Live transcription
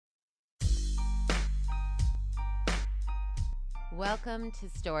Welcome to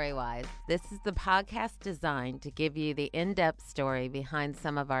Storywise. This is the podcast designed to give you the in-depth story behind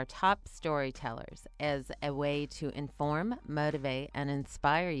some of our top storytellers as a way to inform, motivate, and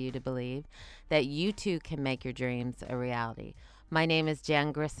inspire you to believe that you too can make your dreams a reality. My name is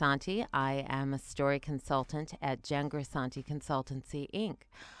Jen Grisanti. I am a story consultant at Jen Grisanti Consultancy, Inc.,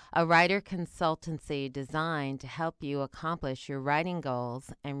 a writer consultancy designed to help you accomplish your writing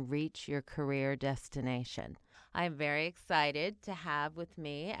goals and reach your career destination. I am very excited to have with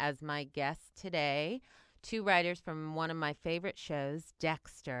me as my guests today two writers from one of my favorite shows,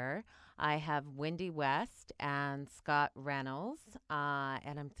 Dexter. I have Wendy West and Scott Reynolds,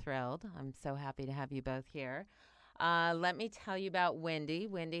 and I'm thrilled. I'm so happy to have you both here. Let me tell you about Wendy.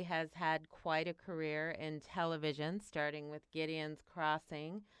 Wendy has had quite a career in television, starting with Gideon's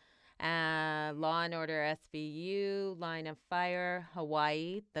Crossing, Law & Order SVU, Line of Fire,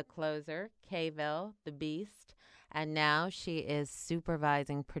 Hawaii, The Closer, K-ville, The Beast, and now she is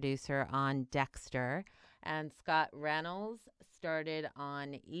supervising producer on Dexter. And Scott Reynolds started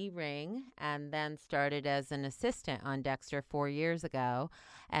on E-Ring and then started as an assistant on Dexter 4 years ago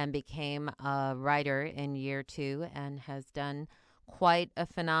and became a writer in year 2 and has done quite a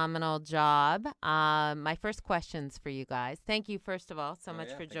phenomenal job. My first questions for you guys. Thank you, first of all, so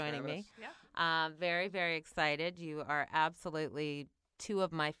much for joining me. Very, very excited. You are absolutely two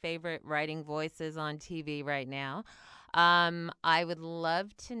of my favorite writing voices on TV right now. I would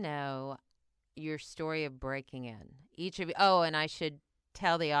love to know your story of breaking in. Each of you. Oh, and I should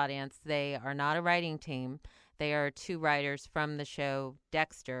tell the audience they are not a writing team. They are two writers from the show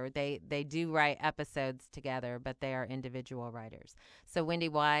Dexter. They do write episodes together, but they are individual writers. So, Wendy,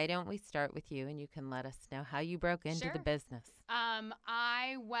 why don't we start with you, and you can let us know how you broke into the business.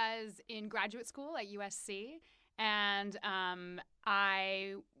 I was in graduate school at USC, and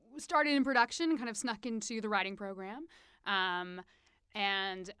I started in production, kind of snuck into the writing program,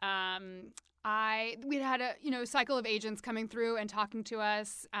 we had a cycle of agents coming through and talking to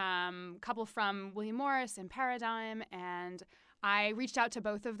us, a couple from William Morris and Paradigm, and I reached out to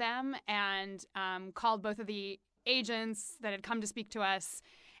both of them and called both of the agents that had come to speak to us,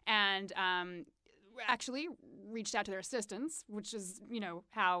 and actually reached out to their assistants, which is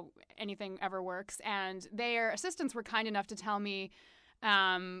how anything ever works, and their assistants were kind enough to tell me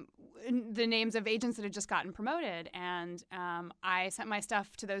the names of agents that had just gotten promoted, and I sent my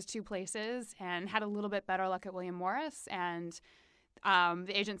stuff to those two places and had a little bit better luck at William Morris, and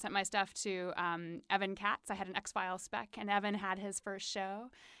the agent sent my stuff to Evan Katz. I had an X-Files spec, and Evan had his first show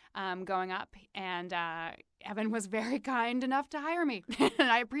going up, and Evan was very kind enough to hire me, and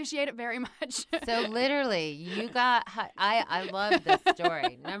I appreciate it very much. So literally, you got I love this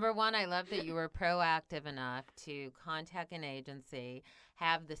story. Number one, I love that you were proactive enough to contact an agency,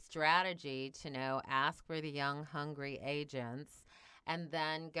 have the strategy to ask for the young, hungry agents, and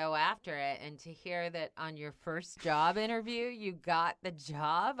then go after it. And to hear that on your first job interview, you got the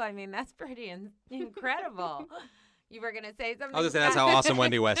job, I mean, that's pretty incredible. You were going to say something? I was going to say that's how awesome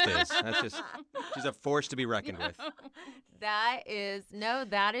Wendy West is. She's a force to be reckoned with. That is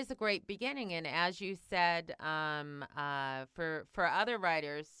a great beginning. And as you said, for other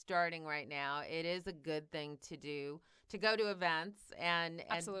writers starting right now, it is a good thing to do, to go to events. And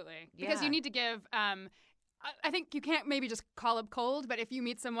absolutely. Yeah. Because you need to give, I think you can't maybe just call up cold, but if you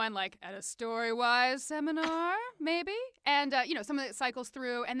meet someone like at a Storywise seminar, maybe, and, someone that cycles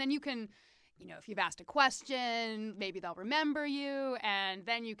through, and then you can, if you've asked a question, maybe they'll remember you, and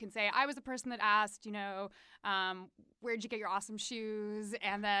then you can say, I was the person that asked, where'd you get your awesome shoes?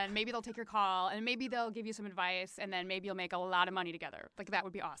 And then maybe they'll take your call, and maybe they'll give you some advice, and then maybe you'll make a lot of money together. Like, that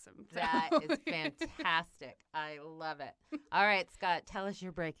would be awesome. That is fantastic. I love it. All right, Scott, tell us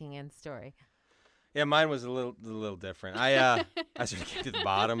your breaking in story. Yeah, mine was a little different. I sort of came to the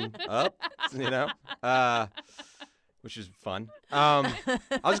bottom up, which is fun. I'll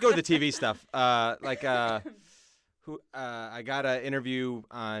just go with the TV stuff. I got an interview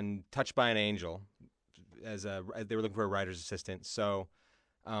on Touched by an Angel they were looking for a writer's assistant. So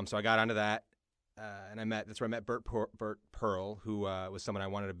I got onto that, and that's where I met Bert Pearl, who was someone I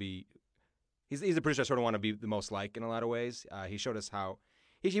wanted to be. He's the producer I sort of want to be the most like in a lot of ways. He showed us how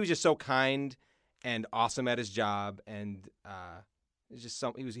he was just so kind and awesome at his job, and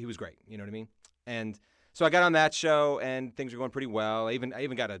he was great. You know what I mean? And so I got on that show, and things were going pretty well. I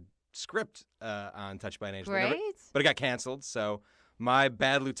even got a script on Touched by an Angel. Great. But it got canceled, so my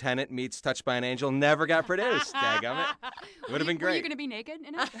Bad Lieutenant meets Touched by an Angel never got produced. Dagummit. It would have been great. Were you going to be naked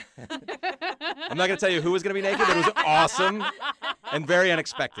in it? I'm not going to tell you who was going to be naked, but it was awesome and very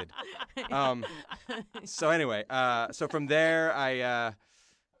unexpected. So anyway, so from there,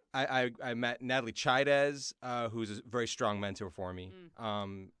 I met Natalie Chaidez, who's a very strong mentor for me.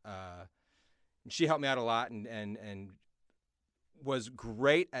 She helped me out a lot and was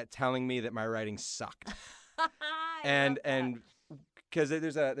great at telling me that my writing sucked. and because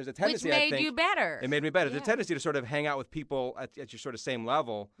there's a tendency, which I made think, you better. It made me better. Yeah. There's a tendency to sort of hang out with people at your sort of same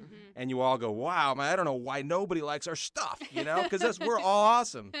level, and you all go, "Wow, man, I don't know why nobody likes our stuff," because we're all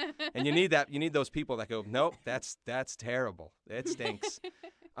awesome. And you need that. You need those people that go, "Nope, that's terrible. It stinks."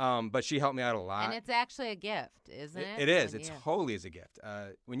 But she helped me out a lot. And it's actually a gift, isn't it? It is. When It you- totally is a gift.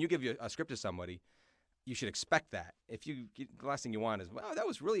 When you give a script to somebody, you should expect that. If the last thing you want is, "Wow, that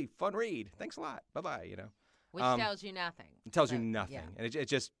was really fun read. Thanks a lot. Bye-bye," Which tells you nothing. It tells So, you nothing. yeah. And it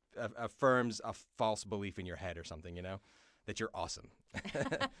just affirms a false belief in your head or something, that you're awesome.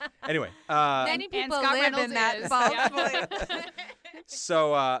 Anyway. Many people Scott live Reynolds in that is, false yeah. belief.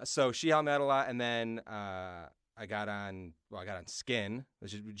 So she helped me out a lot, and then I got on Skin,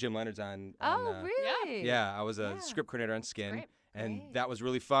 which is Jim Leonard's on. Oh, really? Yeah, I was a Yeah. script coordinator on Skin, Great. and Great. that was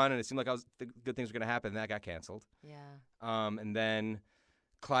really fun, and it seemed like the good things were going to happen, and that got canceled. Yeah. And then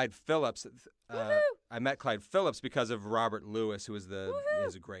Clyde Phillips. I met Clyde Phillips because of Robert Lewis, who is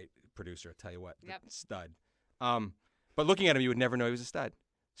a great producer. I'll tell you what, Yep. stud. But looking at him, you would never know he was a stud.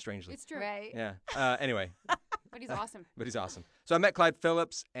 Strangely. It's true. Right. Yeah. Anyway. But he's awesome. But he's awesome. So I met Clyde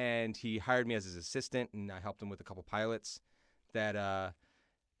Phillips, and he hired me as his assistant, and I helped him with a couple pilots that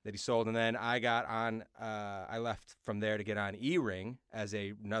he sold. And then I got on. I left from there to get on E-Ring as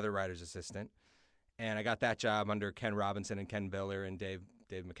another writer's assistant, and I got that job under Ken Robinson and Ken Biller and Dave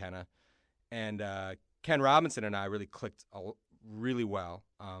McKenna. And Ken Robinson and I really clicked really well.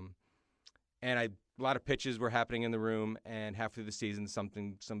 And a lot of pitches were happening in the room, and half through the season, some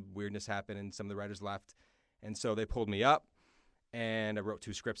weirdness happened, and some of the writers left. And so they pulled me up, and I wrote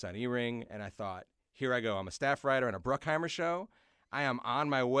 2 scripts on E-Ring, and I thought, here I go. I'm a staff writer on a Bruckheimer show. I am on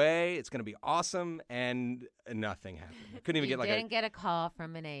my way. It's going to be awesome, and nothing happened. I couldn't even didn't get a call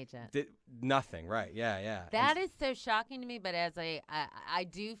from an agent. Nothing, right? Yeah. That is so shocking to me, but as I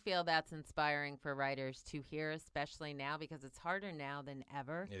do feel that's inspiring for writers to hear, especially now, because it's harder now than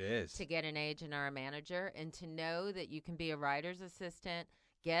ever It is. to get an agent or a manager, and to know that you can be a writer's assistant,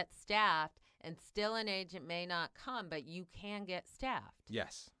 get staffed, and still an agent may not come, but you can get staffed.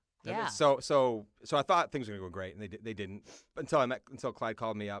 Yes. Yeah. So I thought things were going to go great, and they didn't until Clyde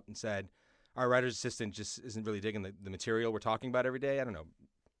called me up and said, our writer's assistant just isn't really digging the material we're talking about every day. I don't know,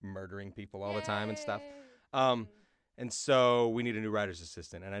 murdering people all the time and stuff. And so we need a new writer's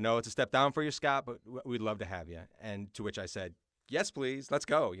assistant. And I know it's a step down for you, Scott, but we'd love to have you. And to which I said, yes, please, let's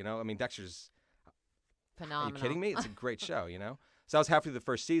go. I mean, Dexter's Phenomenal. Are you kidding me? It's a great show, So I was halfway through the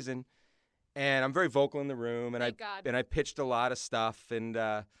first season, and I'm very vocal in the room, and Thank God. I pitched a lot of stuff, and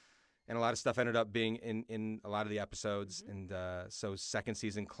a lot of stuff ended up being in a lot of the episodes. And so second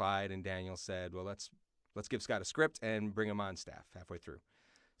season, Clyde and Daniel said, well, let's give Scott a script and bring him on staff halfway through.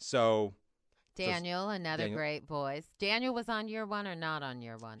 So Daniel, another great voice. Daniel was on year 1 or not on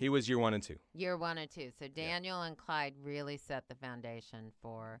year 1? he was year 1 and 2. Year 1 and 2. So Daniel and Clyde really set the foundation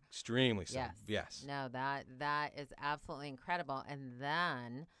for. Extremely so. Yes. No, that is absolutely incredible. And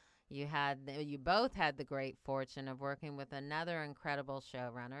then you both had the great fortune of working with another incredible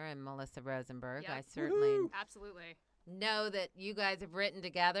showrunner, and Melissa Rosenberg. Yep. I certainly Absolutely. know that you guys have written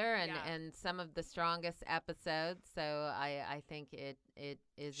together and Yeah. some of the strongest episodes. So I think it is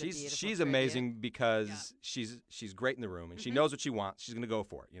a beautiful She's tribute. amazing because she's great in the room, and she knows what she wants. She's going to go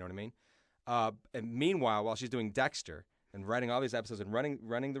for it. You know what I mean? And meanwhile, while she's doing Dexter and writing all these episodes and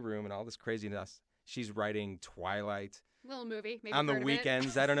running the room and all this craziness, she's writing Twilight. Little movie. Maybe On the heard of it.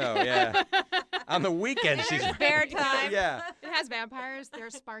 weekends, I don't know. Yeah, on the weekends, she's Spare time. Yeah, It has vampires. They're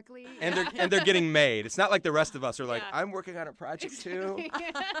sparkly. and they're getting made. It's not like the rest of us are like, Yeah. I'm working on a project too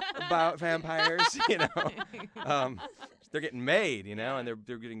about vampires. They're getting made. And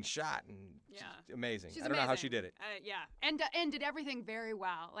they're getting shot, and Yeah. it's amazing. She's I don't know how amazing. she did it. Yeah, and did everything very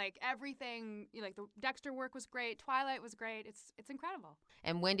well. Like everything, like the Dexter work was great. Twilight was great. It's incredible.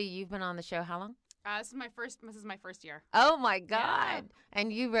 And Wendy, you've been on the show how long? This is my first year. Oh my God!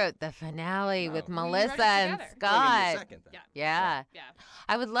 And you wrote the finale with We wrote it Melissa and together. Scott. Second, then. Yeah. Yeah.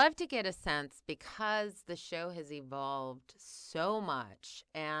 I would love to get a sense, because the show has evolved so much,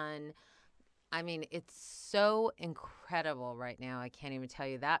 and I mean, it's so incredible right now. I can't even tell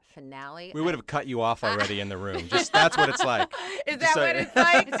you that finale. We would have cut you off already in the room. Just that's what it's like. Is Just that so- what it's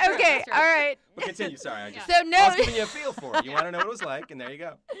like? It's true, Okay, it's true. all right. But continue. Sorry, I just So I no, was giving you a feel for it. You want to know what it was like, and there you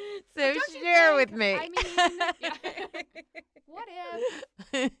go. so Don't you share think- with me. I mean, yeah. What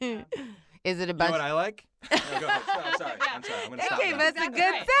if? Is it a You know bunch? what I like? No, go ahead. I'm sorry. I'm going to stop Okay, now. that's a Exactly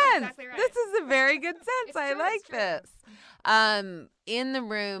good right. sense. Exactly right. This is a very good sense. It's I true, like it's true. this. In the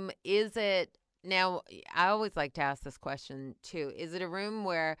room, is it now? I always like to ask this question too. Is it a room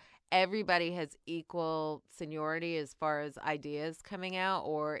where everybody has equal seniority as far as ideas coming out,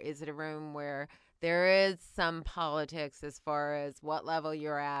 or is it a room where there is some politics as far as what level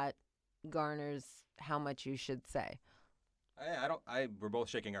you're at garners how much you should say? We're both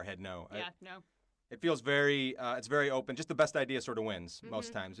shaking our head no. Yeah, no. It feels it's very open. Just the best idea sort of wins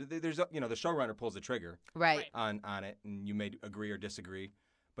most times. There's, the showrunner pulls the trigger Right. on it, and you may agree or disagree,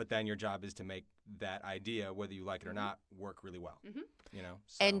 but then your job is to make that idea, whether you like it or not, work really well.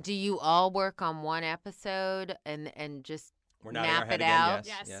 So And do you all work on one episode and just we're nodding our map head it again. out?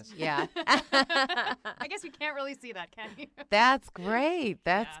 Yes. Yeah. I guess we can't really see that, can you? That's great.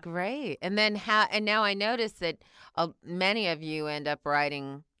 That's Yeah. great. And then and now I notice that many of you end up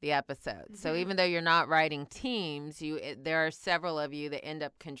writing the episodes. So even though you're not writing teams, there are several of you that end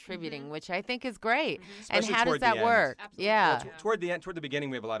up contributing, which I think is great. And Especially how does toward the that end. work? Absolutely. Yeah. Yeah. Toward the beginning,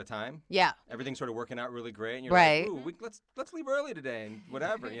 we have a lot of time. Yeah. Everything's sort of working out really great, and you're Right. like, "Ooh, let's leave early today," and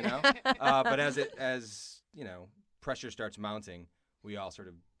whatever, But as pressure starts mounting, we all sort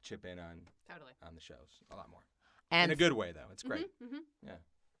of chip in on the shows a lot more. And in a good way, though. It's great. Yeah.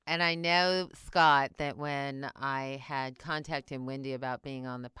 And I know, Scott, that when I had contacted Wendy about being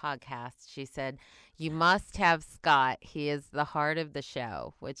on the podcast, she said, you must have Scott. He is the heart of the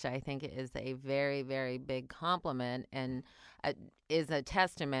show, which I think is a very, very big compliment and is a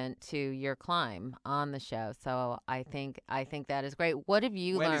testament to your climb on the show. So I think that is great. What have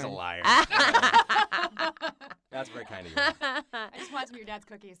you Wendy's learned? a liar. That's very kind of you. I just want some of your dad's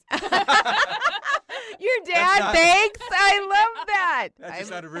cookies. Your dad bakes? I love that. That just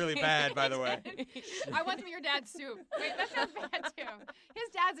sounded really bad, by the way. I want some of your dad's soup. Wait, that sounds bad too. His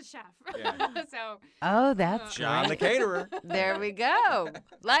dad's a chef. Yeah. So. Oh, that's John the great. caterer. There we go.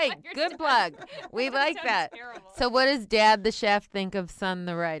 Good plug. We like sounds that. terrible. So what does Dad the chef think of Son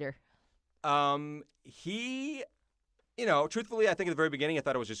the writer? He, truthfully, I think at the very beginning, I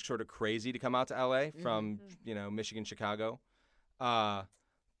thought it was just sort of crazy to come out to L.A. from, Michigan, Chicago.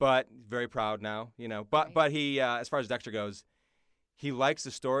 But very proud now, But he, as far as Dexter goes, he likes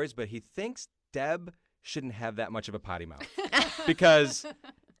the stories, but he thinks Deb shouldn't have that much of a potty mouth because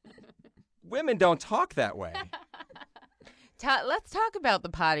women don't talk that way. Let's talk about the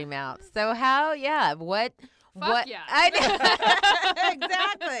potty mouth. So what? Yeah. I know.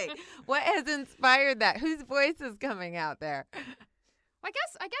 Exactly. What has inspired that? Whose voice is coming out there? I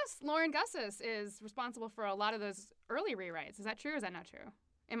guess Lauren Gussis is responsible for a lot of those early rewrites. Is that true or is that not true?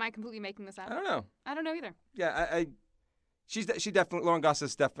 Am I completely making this up? I don't know. I don't know either. Yeah, she definitely, Lauren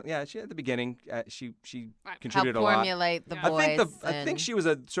Gussis definitely, yeah, she at the beginning, she contributed Help a lot. formulate the voice. I think she was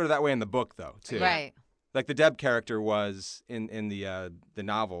sort of that way in the book though too. Right. Like the Deb character was in the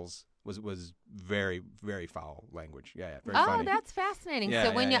novels was very, very foul language. Yeah, very funny. Oh, that's fascinating. Yeah,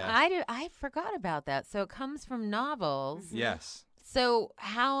 so when yeah. I forgot about that. So it comes from novels. Yes. So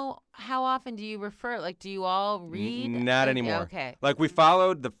how often do you refer? Like, do you all read? Not anymore. Okay. Like we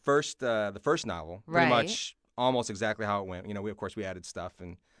followed the first novel pretty Right. much almost exactly how it went. We added stuff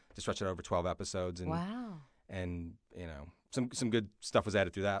and to stretch it over 12 episodes and Wow. and some good stuff was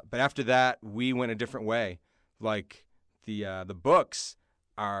added through that. But after that, we went a different way. Like the books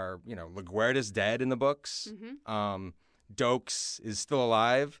are, LaGuardia's dead in the books. Dokes is still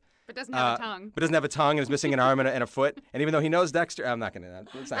alive. But doesn't have a tongue. But doesn't have a tongue and is missing an arm and a foot. And even though he knows Dexter, I'm not going to.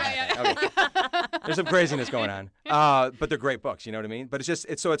 It's not happening. Okay. There's some craziness going on. But they're great books, you know what I mean? But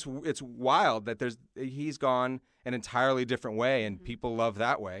it's wild that he's gone an entirely different way, and people love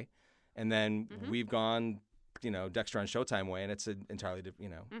that way. And then we've gone, Dexter on Showtime way, and it's an entirely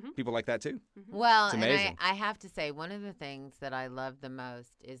different, people like that too. Well, It's and amazing. I have to say, one of the things that I love the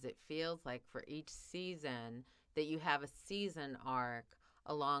most is it feels like for each season that you have a season arc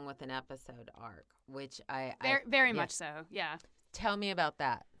along with an episode arc, which Very much so, yeah. Tell me about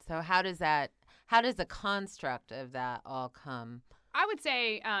that. So how does the construct of that all come? I would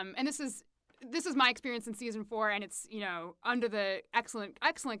say, and this is my experience in season 4, and it's under the excellent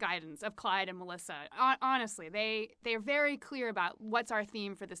guidance of Clyde and Melissa. Honestly, they're very clear about what's our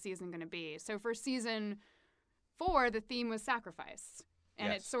theme for the season going to be. So for season 4, the theme was sacrifice,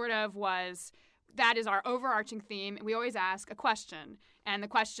 and it sort of was. That is our overarching theme. We always ask a question, and the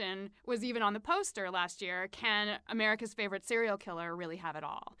question was even on the poster last year: can America's favorite serial killer really have it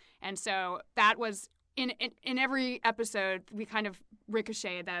all? And so that was. In every episode, we kind of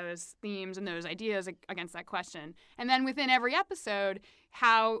ricochet those themes and those ideas against that question. And then within every episode,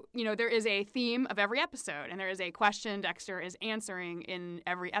 how, there is a theme of every episode, and there is a question Dexter is answering in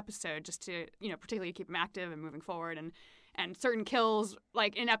every episode just to, particularly keep him active and moving forward. and certain kills,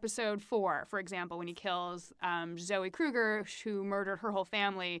 like in episode 4, for example, when he kills Zoe Kruger, who murdered her whole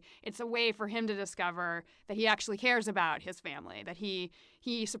family, it's a way for him to discover that he actually cares about his family, that he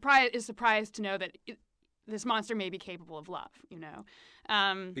is surprised to know that this monster may be capable of love, you know.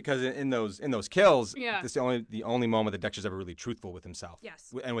 Because in those kills, Yeah. this is the only moment that Dexter's ever really truthful with himself.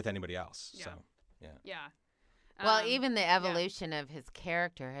 Yes. And with anybody else. Yeah. So, yeah. Yeah. Well, even the evolution of his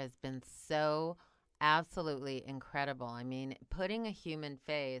character has been so absolutely incredible. I mean, putting a human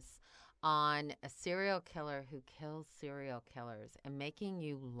face on a serial killer who kills serial killers and making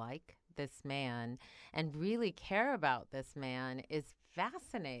you like this man and really care about this man is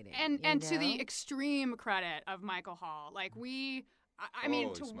fascinating. And to the extreme credit of Michael Hall, like I mean,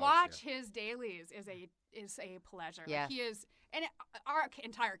 Holy to smokes, watch yeah. his dailies is a pleasure. Yeah. Like he is, and our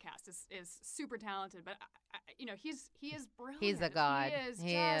entire cast is super talented, but you know, he is brilliant. He's a god. He is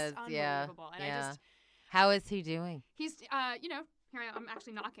He just is, yeah, unbelievable. And yeah. How is he doing? he's you know, here I'm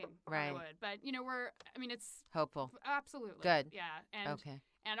actually knocking Right. on the wood, but you know, it's Hopeful. absolutely Good. Yeah. And Okay.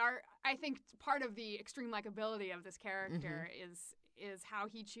 and I think part of the extreme likability of this character is how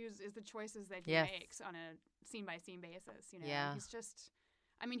he chooses the choices that he Yes. makes on a scene by scene basis. You know, Yeah. he's just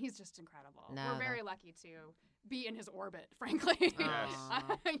incredible. No, We're very lucky to be in his orbit, frankly. Yes.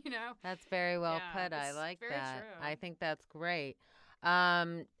 You know, That's very well Yeah, put. I it's like very that. true. I think that's great.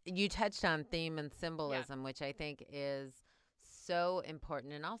 You touched on theme and symbolism, which I think is so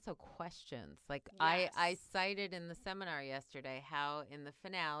important, and also questions. Like I Yes. cited in the seminar yesterday how in the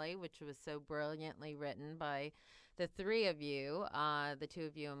finale, which was so brilliantly written by the three of you, the two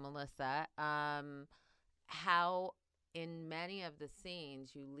of you and Melissa, how in many of the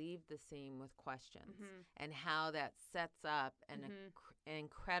scenes you leave the scene with questions and how that sets up an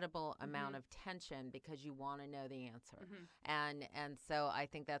incredible amount of tension because you want to know the answer. And so I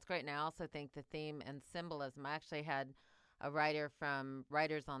think that's great. And I also think the theme and symbolism, I actually had a writer from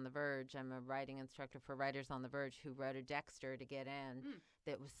Writers on the Verge. I'm a writing instructor for Writers on the Verge who wrote a Dexter to get in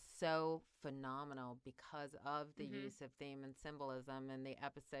that was so phenomenal because of the use of theme and symbolism. And the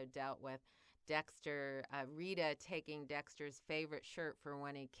episode dealt with Dexter, Rita taking Dexter's favorite shirt for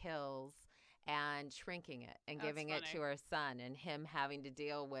when he kills and shrinking it and That's giving it funny. to her son, and him having to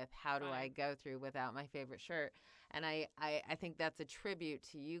deal with how do I go through without my favorite shirt. And I think that's a tribute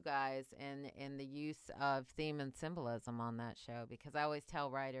to you guys in the use of theme and symbolism on that show, because I always tell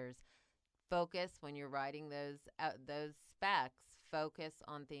writers, focus when you're writing those specs, focus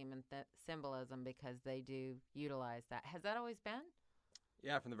on theme and symbolism because they do utilize that. Has that always been?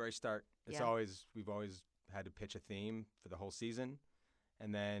 Yeah, from the very start. We've always had to pitch a theme for the whole season,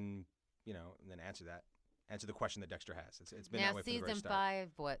 and then answer the question that Dexter has. It's been now that way from the very season start. 5.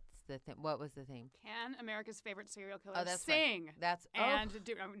 What was the theme? Can America's favorite serial killer that's sing? right. That's And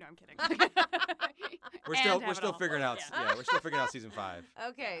do no, I'm kidding. We're And still have it figuring all. out. Yeah. Yeah, we're still figuring out season 5.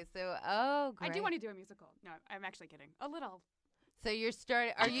 okay. So great. I do want to do a musical. No, I'm actually kidding. A little. So you're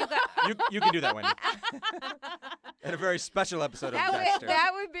starting. Are you guys? You can do that, Wendy. And a very special episode of Dexter.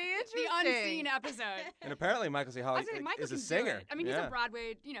 That would be The interesting. unseen episode. And apparently Michael C. Hall I was saying, Michael is a can do singer. it. I mean, he's a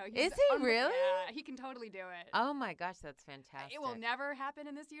Broadway, Is he really? Yeah, he can totally do it. Oh my gosh, that's fantastic. It will never happen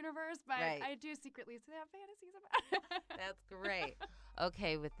in this universe, but Right. I do secretly have fantasies about it. That's great.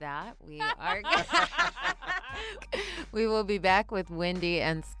 Okay, with that, we are. We will be back with Wendy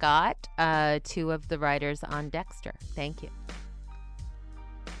and Scott, two of the writers on Dexter. Thank you.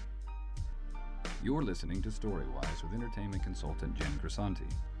 You're listening to Storywise with entertainment consultant Jen Grisanti.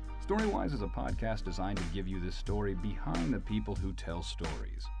 Storywise is a podcast designed to give you the story behind the people who tell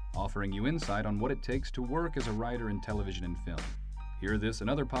stories, offering you insight on what it takes to work as a writer in television and film. Hear this and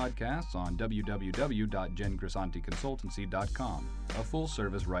other podcasts on www.jengrisanticonsultancy.com, a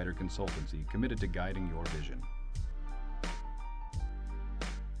full-service writer consultancy committed to guiding your vision.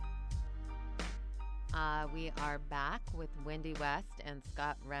 We are back with Wendy West and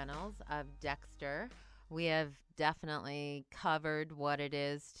Scott Reynolds of Dexter. We have definitely covered what it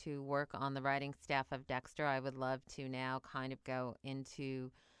is to work on the writing staff of Dexter. I would love to now kind of go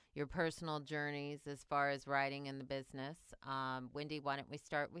into your personal journeys as far as writing in the business. Wendy, why don't we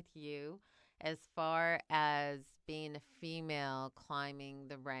start with you? As far as being a female climbing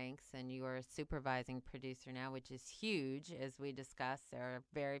the ranks, and you are a supervising producer now, which is huge, as we discussed. There are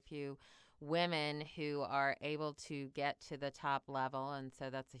very few women who are able to get to the top level, and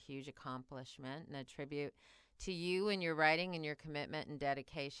so that's a huge accomplishment and a tribute to you and your writing and your commitment and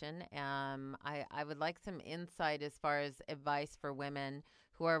dedication. I would like some insight as far as advice for women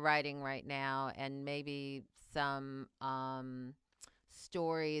who are writing right now, and maybe some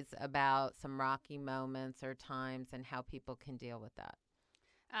stories about some rocky moments or times and how people can deal with that.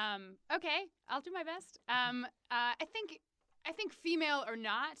 Okay, I'll do my best. I think female or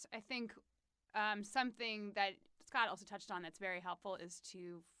not, I think something that Scott also touched on that's very helpful is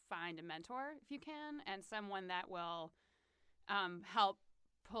to find a mentor if you can, and someone that will help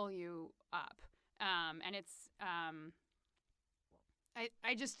pull you up. And it's I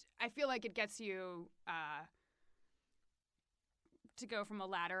feel like it gets you to go from a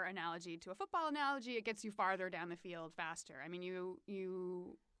ladder analogy to a football analogy. It gets you farther down the field faster. I mean,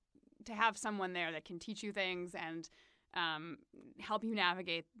 you to have someone there that can teach you things and help you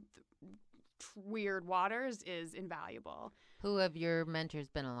navigate weird waters is invaluable. Who have your mentors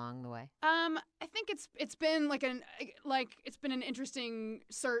been along the way? I think it's been it's been an interesting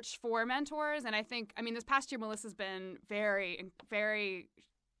search for mentors, and I think this past year Melissa's been very, very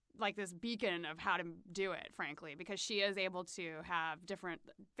like this beacon of how to do it, frankly, because she is able to have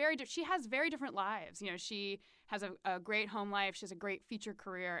she has very different lives. She has a great home life, she has a great feature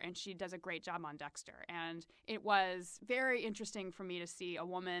career, and she does a great job on Dexter. And it was very interesting for me to see a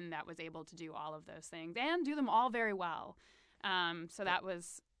woman that was able to do all of those things and do them all very well. So that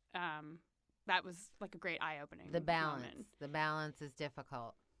was like a great eye-opening moment. The balance is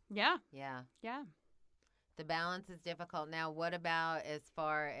difficult. Yeah. Yeah. Yeah. The balance is difficult. Now, what about as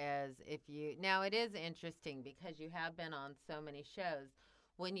far as now it is interesting because you have been on so many shows.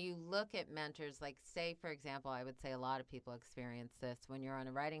 When you look at mentors, like say, for example, I would say a lot of people experience this when you're on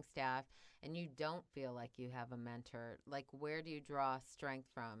a writing staff and you don't feel like you have a mentor. Like, where do you draw strength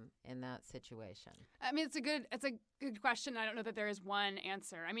from in that situation? It's a good question. I don't know that there is one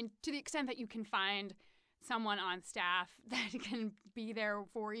answer. To the extent that you can find someone on staff that can be there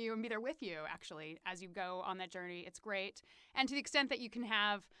for you and be there with you, actually, as you go on that journey, it's great. And to the extent that you can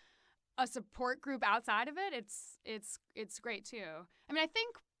have a support group outside of it, it's great too. I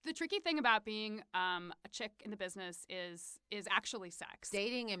think the tricky thing about being a chick in the business is actually sex.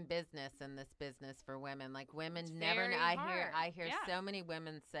 Dating in business, in this business for women, like women it's never know. I hear yeah. so many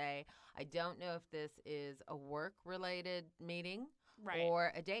women say, I don't know if this is a work-related meeting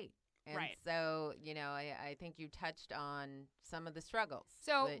or a date. And so, I think you touched on some of the struggles.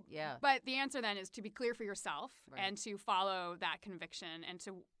 So, but the answer then is to be clear for yourself and to follow that conviction. And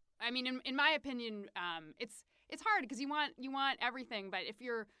to, in my opinion, it's hard because you want everything. But if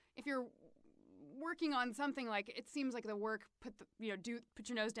you're working on something, like it seems like the work, put your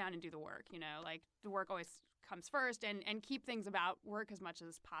nose down and do the work. Like the work always comes first, and keep things about work as much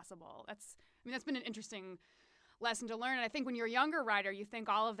as possible. That's been an interesting lesson to learn. And I think when you're a younger writer, you think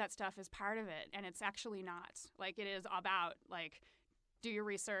all of that stuff is part of it, and it's actually not. Like, it is about, like, do your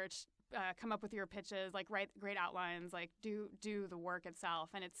research, come up with your pitches, like, write great outlines, like, do the work itself.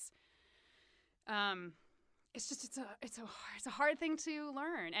 And it's a hard thing to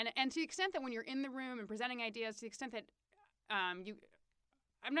learn. And to the extent that when you're in the room and presenting ideas, to the extent that I'm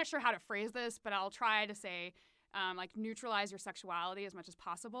not sure how to phrase this, but I'll try to say, neutralize your sexuality as much as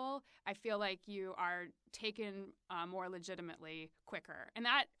possible. I feel like you are taken more legitimately quicker. And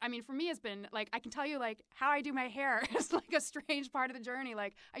that, for me has been, like, I can tell you, like, how I do my hair is, like, a strange part of the journey.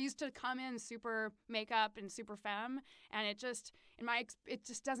 Like, I used to come in super makeup and super femme, and it just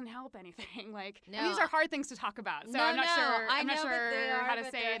doesn't help anything. Like, and these are hard things to talk about, so I'm not sure how to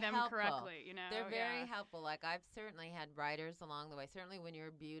say them helpful. Correctly, They're very helpful. Like, I've certainly had writers along the way. Certainly when you're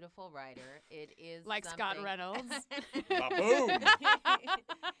a beautiful writer, it is like Scott Reynolds. Boom.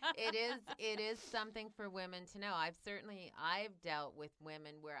 It is something for women to know. I've dealt with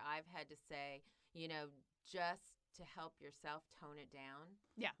women where I've had to say, just to help yourself tone it down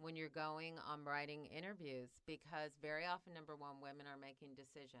when you're going on writing interviews, because very often, number one, women are making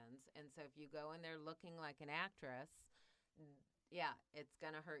decisions. And so if you go in there looking like an actress, it's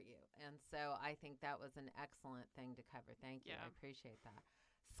going to hurt you. And so I think that was an excellent thing to cover. Thank you. I appreciate that.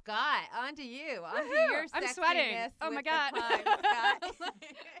 Scott, on to you. On to your I'm sweating. Oh, my God. Scott.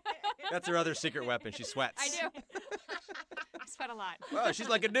 That's her other secret weapon. She sweats. I do. I sweat a lot. Wow, she's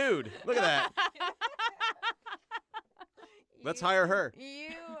like a dude. Look at that. Let's hire her.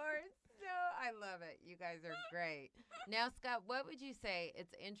 You are I love it. You guys are great. Now, Scott, what would you say?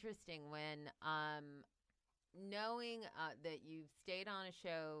 It's interesting when knowing that you've stayed on a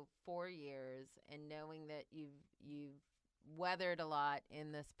show 4 years and knowing that you've weathered a lot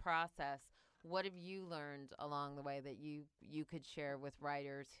in this process. What have you learned along the way that you could share with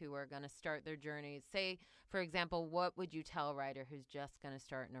writers who are going to start their journeys? Say, for example, what would you tell a writer who's just going to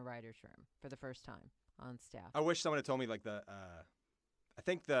start in a writer's room for the first time on staff? I wish someone had told me, like, I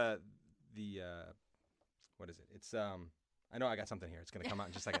think the what is it? It's I know I got something here. It's going to come out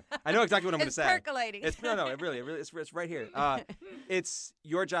in just a second. I know exactly what I'm going to say. Percolating. It's no, it really, it's right here. It's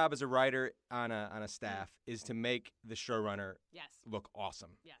your job as a writer on a staff is to make the showrunner Yes. look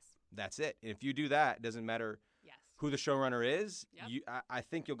awesome. Yes. That's it. If you do that, it doesn't matter Yes. who the showrunner is. Yep. I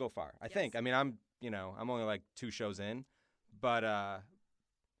think you'll go far. I Yes. think. I mean, I'm only like 2 shows in, but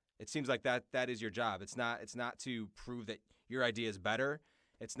it seems like that is your job. It's not to prove that your idea is better.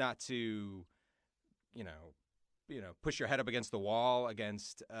 It's not to, push your head up against the wall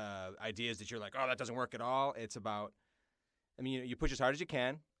against ideas that you're like, oh, that doesn't work at all. It's about, you push as hard as you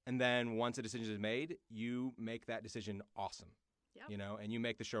can, and then once a decision is made, you make that decision awesome. Yep. And you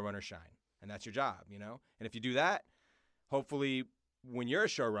make the showrunner shine, and that's your job. And if you do that, hopefully, when you're a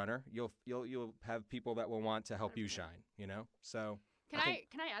showrunner, you'll have people that will want to help you shine. So. Can I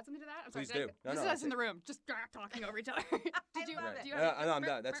add something to that? I'm Please sorry. do. This is us in the room, just talking over each other. Did you? love Do it. you No, I'm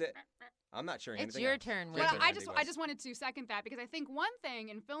done. That's it. I'm not sharing It's anything your else. turn, Your Wendy. Well, turn, I Wendy. just wanted to second that because I think one thing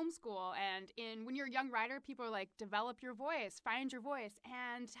in film school and when you're a young writer, people are like, develop your voice, find your voice,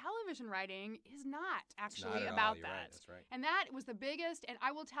 and television writing is not actually Not at about all. You're that. right. That's right. And that was the biggest, and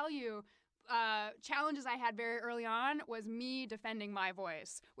I will tell you, challenges I had very early on was me defending my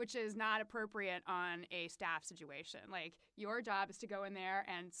voice, which is not appropriate on a staff situation. Like, your job is to go in there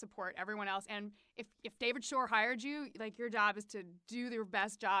and support everyone else. And if David Shore hired you, like, your job is to do your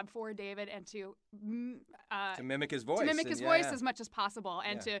best job for David and to mimic his voice. to mimic and his yeah, voice yeah. as much as possible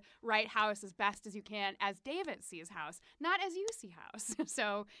and to write House as best as you can as David sees House, not as you see House.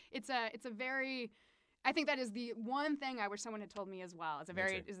 So it's a very, I think that is the one thing I wish someone had told me as well.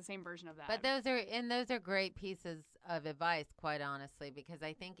 It's the same version of that. But those are great pieces of advice, quite honestly, because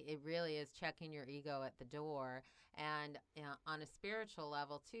I think it really is checking your ego at the door, and on a spiritual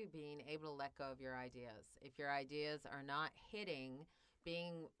level too, being able to let go of your ideas. If your ideas are not hitting,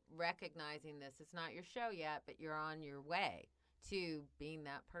 recognizing this is not your show yet, but you're on your way to being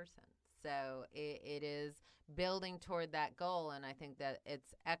that person. So it is building toward that goal, and I think that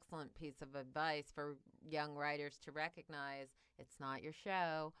it's excellent piece of advice for young writers to recognize it's not your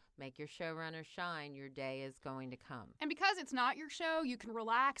show. Make your showrunner shine. Your day is going to come. And because it's not your show, you can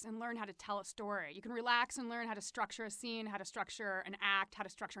relax and learn how to tell a story. You can relax and learn how to structure a scene, how to structure an act, how to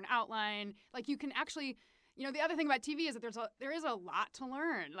structure an outline. Like, you can actually... the other thing about TV is that there is a lot to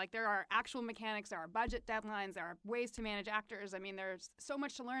learn. Like, there are actual mechanics, there are budget deadlines, there are ways to manage actors. I mean, there's so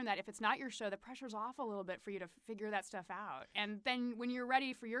much to learn that if it's not your show, the pressure's off a little bit for you to figure that stuff out. And then when you're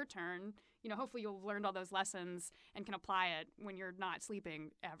ready for your turn, hopefully you'll have learned all those lessons and can apply it when you're not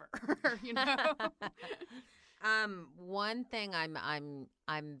sleeping ever. One thing I'm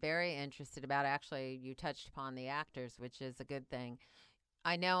very interested about, actually, you touched upon the actors, which is a good thing.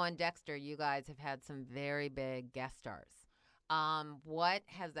 I know on Dexter, you guys have had some very big guest stars. What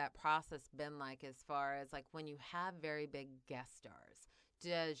has that process been like as far as, like, when you have very big guest stars?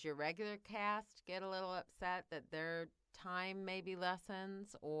 Does your regular cast get a little upset that their time maybe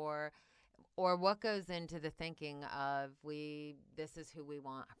lessens? Or what goes into the thinking of this is who we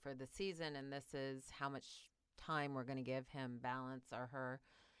want for the season, and this is how much time we're going to give him, balance, or her,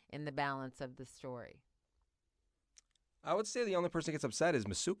 in the balance of the story? I would say the only person that gets upset is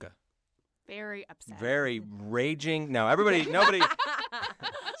Masuka. Very upset. Very raging. No, nobody.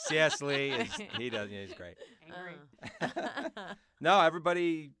 C.S. Lee, he's great. Angry. No,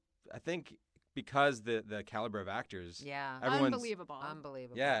 everybody, I think because the caliber of actors. Yeah. Everyone's, Unbelievable.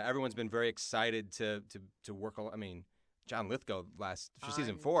 Yeah, everyone's been very excited to work. I mean, John Lithgow for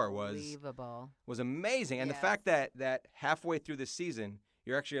season 4 was amazing. And the fact that halfway through this season,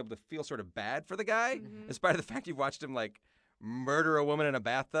 you're actually able to feel sort of bad for the guy, in spite of the fact you've watched him, like, murder a woman in a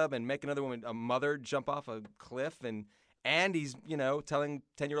bathtub and make another woman, a mother, jump off a cliff, and he's, telling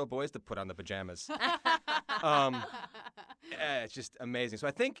 10-year-old boys to put on the pajamas. It's just amazing. So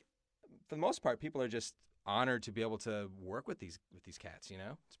I think, for the most part, people are just honored to be able to work with these cats.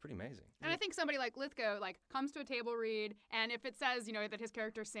 It's pretty amazing. And I think somebody like Lithgow comes to a table read, and if it says that his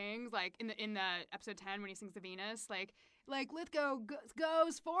character sings, like in the episode 10 when he sings the Venus, like Lithgow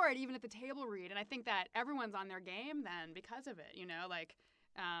goes for it even at the table read, and I think that everyone's on their game then because of it. In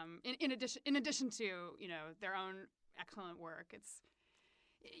addition to their own excellent work, it's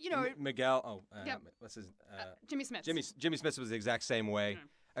Miguel. What's his? Jimmy Smith. Jimmy Smith was the exact same way,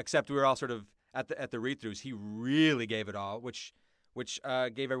 except we were all sort of at the read-throughs. He really gave it all, which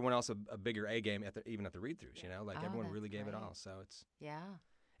gave everyone else a bigger A game even at the read-throughs. Everyone really gave it all. So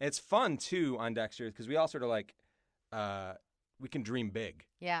it's fun too on Dexter because we all sort of we can dream big.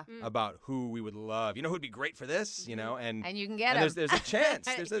 Yeah. About who we would love. Who'd be great for this. And you can get him. There's a chance.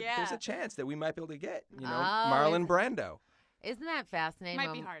 There's a chance that we might be able to get. Marlon Brando. Isn't that fascinating?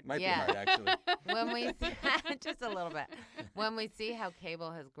 Might be hard. Might be Yeah. hard, actually. When we just a little bit, when we see how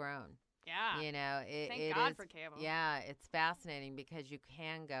cable has grown, Yeah. you know, Thank God is, for cable. Yeah, it's fascinating because you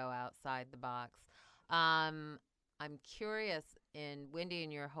can go outside the box. I'm curious, in Wendy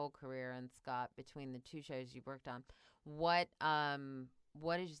and your whole career, and Scott, between the two shows you've worked on, what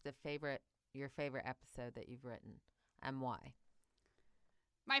is your favorite episode that you've written, and why?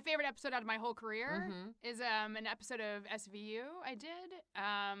 My favorite episode out of my whole career Mhm. is an episode of SVU I did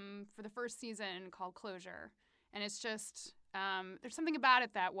for the first season called Closure. And it's just, there's something about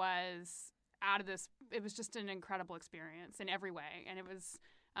it that was out of this. It was just an incredible experience in every way. And it was,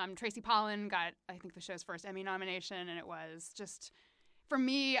 Tracy Pollan got, I think, the show's first Emmy nomination. And it was just, for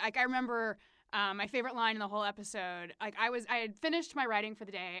me, like, I remember my favorite line in the whole episode. Like, I had finished my writing for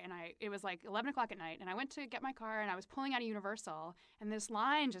the day, and it was like 11 o'clock at night, and I went to get my car, and I was pulling out of Universal, and this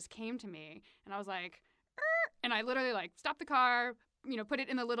line just came to me, and I was like, and I literally like stopped the car, put it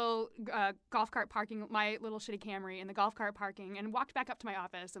in the little golf cart parking, my little shitty Camry in the golf cart parking, and walked back up to my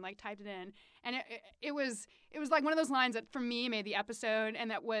office and like typed it in, and it was like one of those lines that for me made the episode,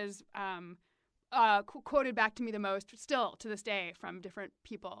 and that was quoted back to me the most still to this day from different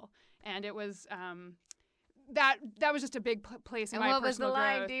people. And it was that was just a big place in my personal growth. And what was the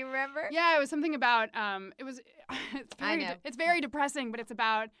line? Do you remember? Yeah, it was something about I know. It's very depressing, but it's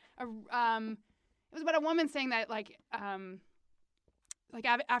about it was about a woman saying that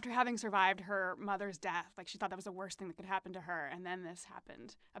after having survived her mother's death, like she thought that was the worst thing that could happen to her, and then this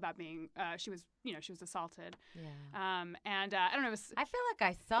happened about being she was assaulted. Yeah. And I don't know. I feel like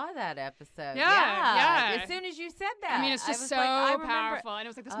I saw that episode. Yeah. As soon as you said that, I mean, it's just so powerful, and it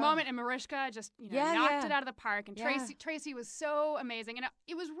was like this moment, and Mariska just knocked it out of the park, and Tracy was so amazing, and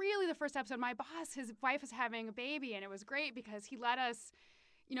it was really the first episode. My boss, his wife was having a baby, and it was great because he let us,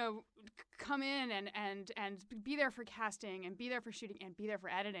 come in and be there for casting and be there for shooting and be there for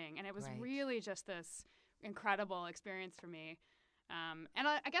editing, and it was really just this incredible experience for me. And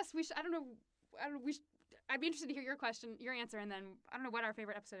I guess I'd be interested to hear your answer, and then I don't know what your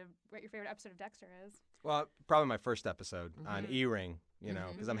favorite episode of Dexter is. Well, probably my first episode on E-Ring,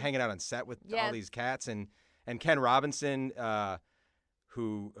 because I'm hanging out on set with all these cats, and Ken Robinson,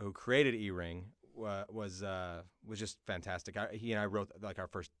 who created E-Ring, was just fantastic. He and I wrote like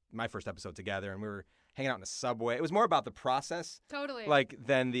my first episode together, and we were hanging out in a subway. It was more about the process, totally,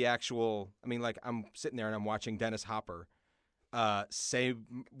 than the actual. I mean, I'm sitting there and I'm watching Dennis Hopper say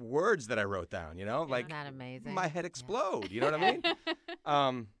words that I wrote down. Isn't that amazing? My head explode. You know what I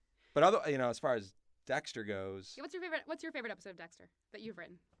mean? But as far as Dexter goes, what's your favorite episode of Dexter that you've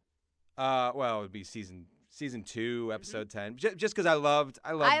written? Well, it would be season 2, episode 10. Just because I love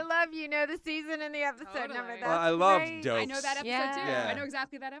the season and the episode number. That's I love great. Dokes. I know that episode too. Yeah. I know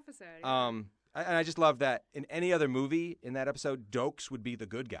exactly that episode. And I just love that in any other movie in that episode, Dokes would be the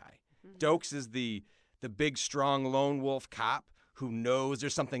good guy. Mm-hmm. Dokes is the big, strong lone wolf cop who knows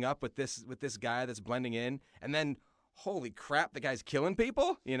there's something up with this guy that's blending in, and then holy crap, the guy's killing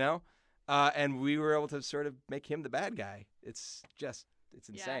people. And we were able to sort of make him the bad guy. It's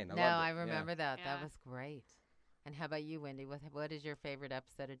insane. Yeah. I I remember that. Yeah. That was great. And how about you, Wendy? What is your favorite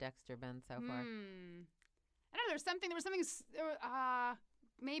episode of Dexter been so far? I don't know. There was something.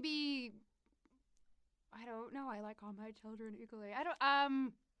 Maybe. I don't know. I like all my children equally. I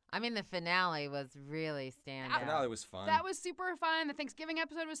don't. I mean, the finale was really standout. The finale was fun. That was super fun. The Thanksgiving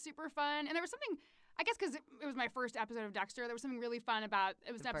episode was super fun, and there was something. I guess because it was my first episode of Dexter, there was something really fun about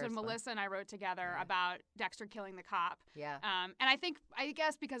it. Was an episode Melissa and I wrote together about Dexter killing the cop. Yeah. And I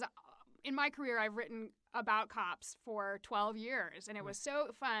guess because in my career I've written about cops for 12 years, and it was so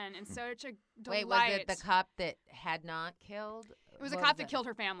fun and such a delight. Wait, was it the cop that had not killed? It was a cop that killed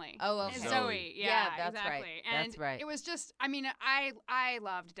her family. Oh, okay. And Zoe. Yeah, that's exactly. right. And that's right. It was just, I mean, I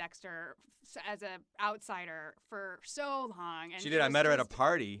loved Dexter as an outsider for so long. And she did. I met her at a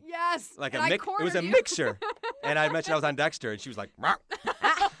party. Yes. It was a mixer. And I mentioned I was on Dexter, and she was like,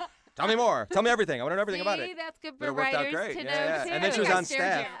 tell me more. Tell me everything. I want to know everything about it. That's good But for it worked out writers great. to know, Yeah. too. And then she was on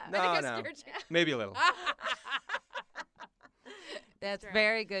staff. No. scared you. Maybe a little. That's right.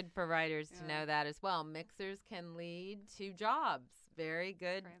 very good for writers to know that as well. Mixers can lead to jobs. Very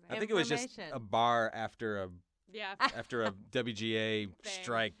good. I think it was just a bar after a WGA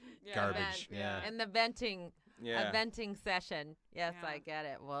strike garbage. Yeah. And the venting. Yeah. A venting session. Yes, Yeah. I get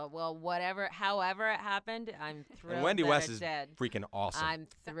it. Well, however it happened, I'm thrilled. And Wendy that West it is did. freaking awesome. I'm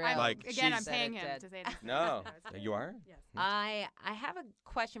thrilled. I'm she's- paying that him it to did. say this. No. You are? Yes. I have a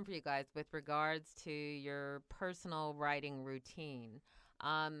question for you guys with regards to your personal writing routine.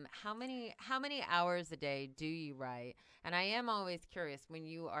 How many hours a day do you write? And I am always curious, when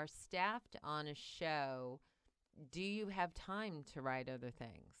you are staffed on a show, do you have time to write other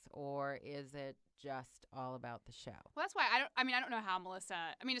things, or is it just all about the show? Well, that's why I don't know how Melissa.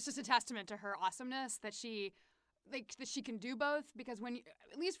 I mean, it's just a testament to her awesomeness that she can do both. Because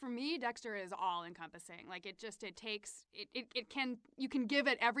at least for me, Dexter is all encompassing. Like it takes you can give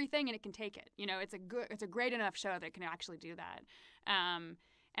it everything and it can take it. You know, it's a great enough show that it can actually do that. And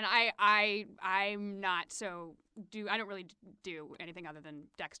I'm not so I don't really do anything other than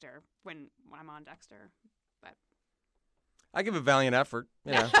Dexter when I'm on Dexter. But I give a valiant effort.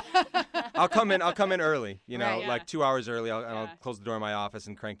 You know, I'll come in early. You know, Right, yeah. like 2 hours early. I'll Yeah. close the door in my office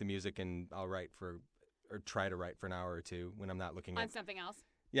and crank the music, and I'll write or try to write for an hour or two when I'm not looking on at something else.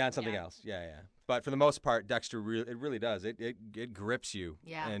 on something Yeah. else. Yeah. But for the most part, Dexter it really does. It grips you.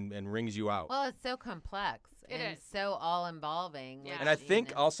 Yeah. And wrings you out. Well, it's so complex It and is. so all involving. Yeah. And I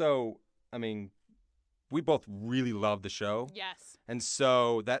think also, I mean, we both really love the show, Yes. and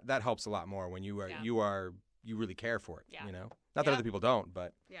so that helps a lot more when you Yeah. you really care for it. Yeah. You know, not that Yeah. other people don't,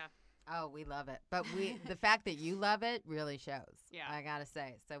 but Yeah. Oh, we love it. But the fact that you love it really shows. Yeah. I gotta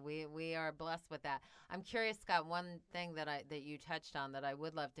say. So we are blessed with that. I'm curious, Scott. One thing that you touched on that I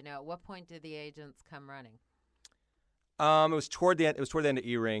would love to know: at what point did the agents come running? it was toward the end. It was toward the end of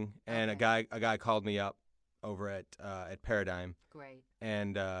E-Ring, and Okay. a guy called me up over at Paradigm Great.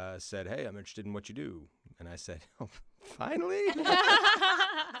 and said, "Hey, I'm interested in what you do." And I said, "Oh, finally,"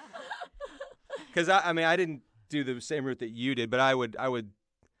 because I didn't do the same route that you did, but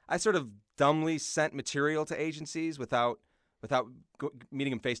I sort of dumbly sent material to agencies without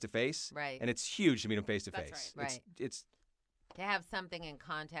meeting them face to face. Right. And it's huge to meet them face to That's face. right. Right. It's To have something in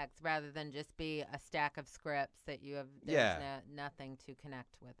context rather than just be a stack of scripts that you have. There's Yeah. nothing to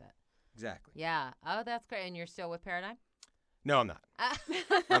connect with it. exactly. Yeah. Oh, that's great. And you're still with Paradigm? No, I'm not.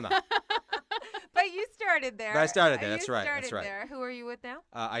 I'm not. But you started there. But I started there. You That's right. That's started right. there. Who are you with now?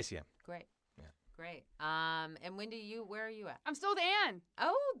 ICM. Great. Yeah. Great. And Wendy, where are you at? I'm still with Ann.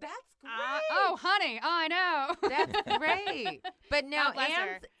 Oh, that's great. Oh, honey. Oh, I know. That's great. But now God bless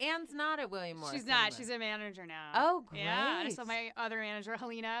her. Ann's not at William Morris. She's not. anymore. She's a manager now. Oh, great. Yeah. And so my other manager,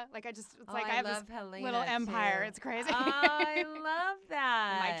 Helena. Like it's Oh, like I have love this Helena, little empire. too. It's crazy. Oh, I love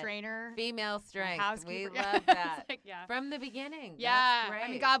that. My trainer. Female my strength. We housekeeper. Yeah. love that. It's like, yeah. From the beginning. Yeah. That's great.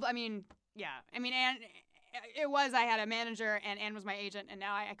 Ann, I had a manager and Ann was my agent, and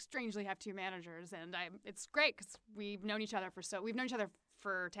now I strangely have two managers, and it's great because we've known each other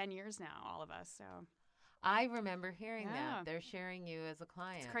for 10 years now, all of us. So I remember hearing Yeah. that. They're sharing you as a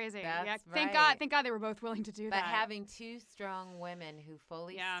client. it's crazy. That's yeah. right. Thank God they were both willing to do But that. having two strong women who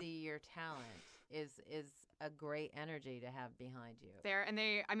fully Yeah. see your talent is a great energy to have behind you.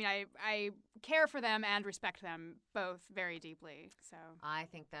 I care for them and respect them both very deeply. So I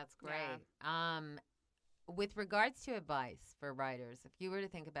think that's great. Yeah. With regards to advice for writers, if you were to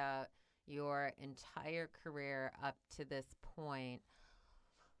think about your entire career up to this point,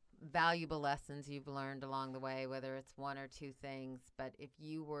 valuable lessons you've learned along the way, whether it's one or two things, but if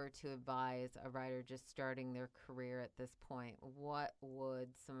you were to advise a writer just starting their career at this point, what would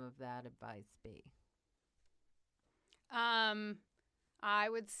some of that advice be? I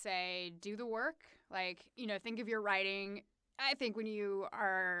would say do the work. Like, think of your writing. I think when you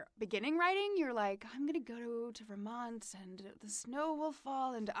are beginning writing, you're like, I'm going to go to Vermont and the snow will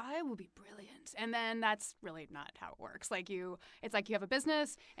fall and I will be brilliant. And then that's really not how it works. It's like you have a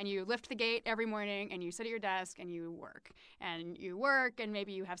business and you lift the gate every morning and you sit at your desk and you work. And you work and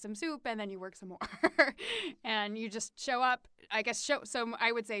maybe you have some soup and then you work some more. And you just show up. So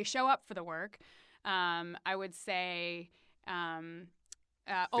I would say show up for the work. I would say...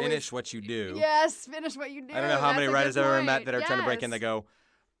 Finish what you do. Yes, finish what you do. I don't know how That's many a good writers I've ever met point. that are trying to break in. Yes.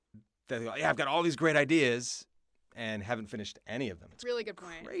 They go, yeah, I've got all these great ideas and haven't finished any of them. It's Really good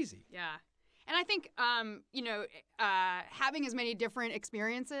point. crazy. Yeah. And I think, having as many different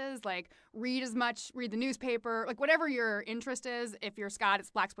experiences, like read the newspaper, like whatever your interest is. If you're Scott,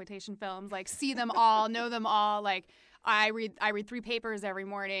 it's blaxploitation films. Like see them all, know them all. Like I read 3 papers every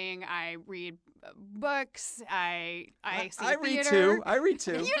morning. I read books. I see theater. I read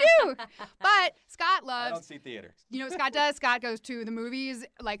too. You do. But Scott I loves. don't see theater. You know what Scott does? Scott goes to the movies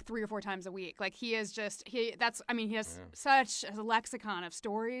like 3 or 4 times a week. Like he has such a lexicon of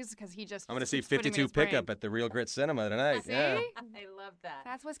stories because he just. I'm going to see keeps putting them in 52 his brain. Pickup at the Real Grit Cinema tonight. See? Yeah. I love that.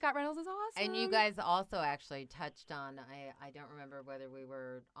 That's why Scott Reynolds is awesome. And you guys also actually touched on, I don't remember whether we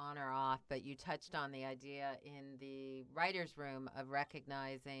were on or off, but you touched on the idea in the writer's room of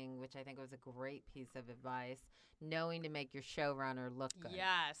recognizing, which I think was a great piece of advice, knowing to make your showrunner look good.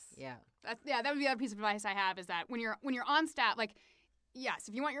 Yes. Yeah. That would be the other piece of advice I have is that when you're on staff, like, yes,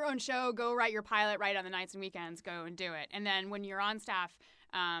 if you want your own show, go write your pilot, write on the nights and weekends, go and do it. And then when you're on staff,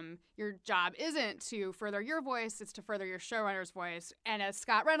 your job isn't to further your voice, it's to further your showrunner's voice. And as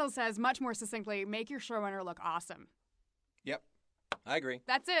Scott Reynolds says much more succinctly, make your showrunner look awesome. Yep. I agree.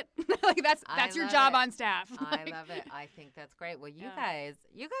 That's it. Like that's your job on staff. I love it. I think that's great. Well, you guys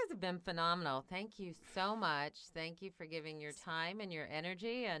have been phenomenal. Thank you so much. Thank you for giving your time and your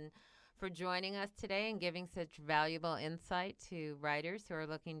energy and for joining us today and giving such valuable insight to writers who are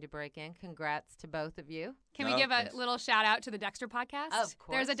looking to break in. Congrats to both of you. Can we give a little shout out to the Dexter podcast? Of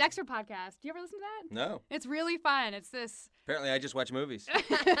course. There's a Dexter podcast. Do you ever listen to that? No. It's really fun. It's this. Apparently, I just watch movies.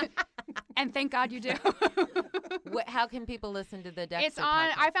 And thank God you do. How can people listen to the Dexter It's on.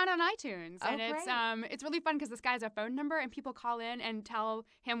 podcast? I found it on iTunes, and great. it's really fun because this guy has a phone number, and people call in and tell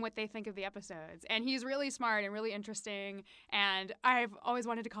him what they think of the episodes. And he's really smart and really interesting. And I've always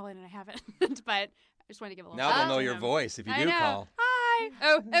wanted to call in, and I haven't, but I just wanted to give a little. Now shout they'll out know to your him. voice if you I do know. call. Hi.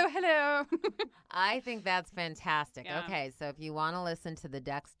 Oh, hello. I think that's fantastic. Yeah. Okay, so if you want to listen to the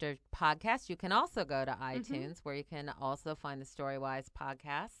Dexter podcast, you can also go to iTunes where you can also find the Storywise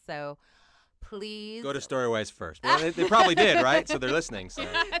podcast. So please Go to Storywise first. Well, they probably did, right? So they're listening. So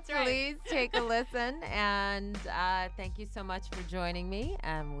That's right. please take a listen. And thank you so much for joining me.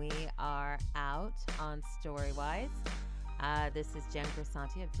 And we are out on Storywise. This is Jen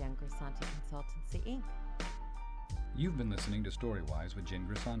Grisanti of Jen Grisanti Consultancy, Inc. You've been listening to Storywise with Jen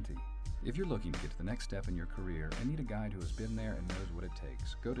Grisanti. If you're looking to get to the next step in your career and need a guide who has been there and knows what it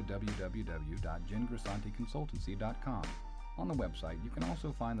takes, go to www.jengrisanticonsultancy.com. On the website, you can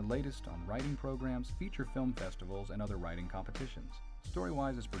also find the latest on writing programs, feature film festivals, and other writing competitions.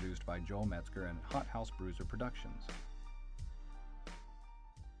 Storywise is produced by Joel Metzger and Hot House Bruiser Productions.